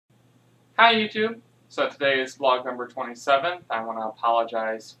Hi YouTube! So today is Vlogvember 27th. I want to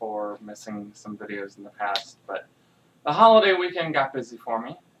apologize for missing some videos in the past, but the holiday weekend got busy for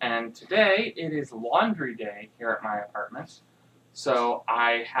me, and today it is laundry day here at my apartment. So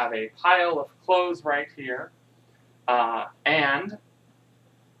I have a pile of clothes right here, and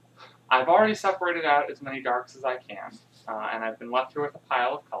I've already separated out as many darks as I can, and I've been left here with a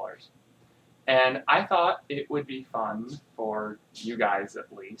pile of colors. And I thought it would be fun, for you guys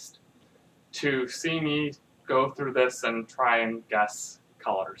at least, to see me go through this and try and guess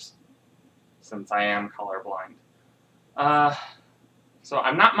colors, since I am colorblind. So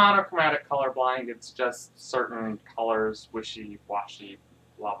I'm not monochromatic colorblind, it's just certain colors, wishy-washy,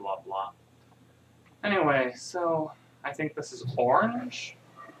 blah blah blah. Anyway, so I think this is orange,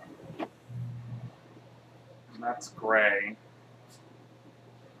 and that's gray.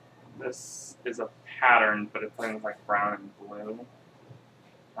 This is a pattern, but it's things like brown and blue.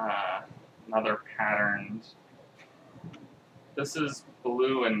 Another patterned. This is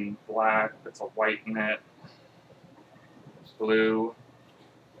blue and black. It's a white knit. Blue.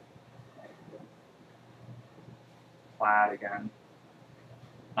 Plaid again.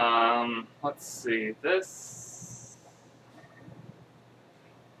 Let's see. This.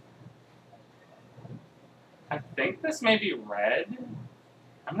 I think this may be red.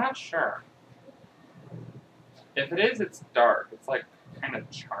 I'm not sure. If it is, it's dark. It's like kind of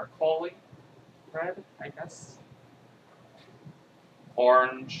charcoal-y red, I guess.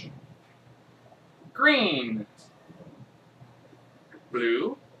 Orange. Green.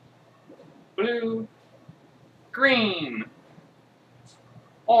 Blue. Blue. Green.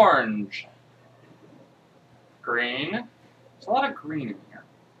 Orange. Green. There's a lot of green in here.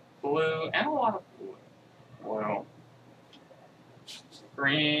 Blue, and a lot of blue. Blue.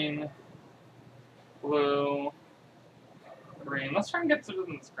 Green. Blue. Green. Let's try and get through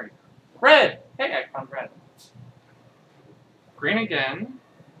this green. Red! Hey, I found red. Green again.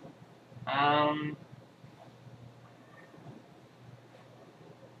 I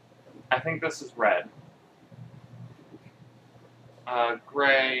think this is red.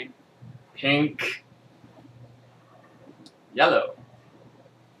 Gray. Pink. Yellow.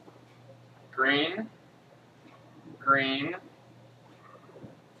 Green. Green.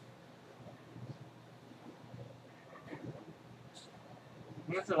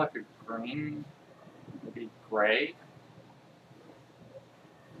 I think this is like a green, maybe gray.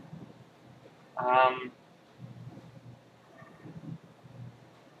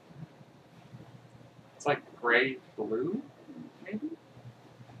 It's like gray blue, maybe?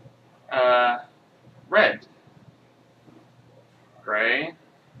 Red. Gray.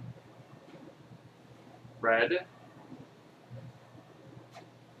 Red.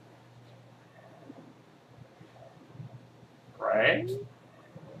 Gray?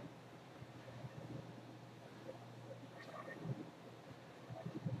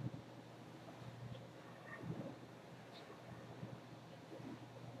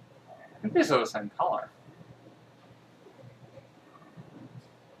 I think these are the same color.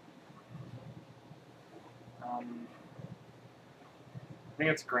 I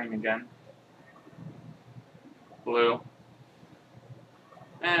think it's green again. Blue.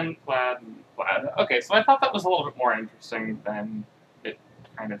 And plaid and plaid. Okay, so I thought that was a little bit more interesting than it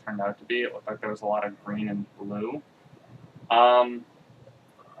kind of turned out to be. It looked like there was a lot of green and blue. I'm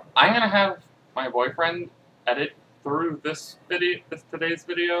gonna have my boyfriend edit through today's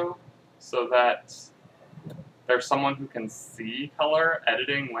video, so that there's someone who can see color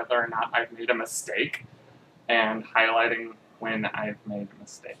editing whether or not I've made a mistake, and highlighting when I've made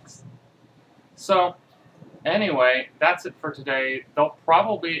mistakes. So, anyway, that's it for today. There'll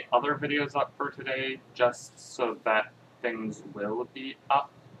probably be other videos up for today, just so that things will be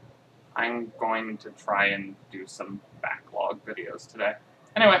up. I'm going to try and do some backlog videos today.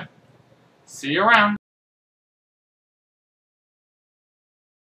 Anyway, see you around!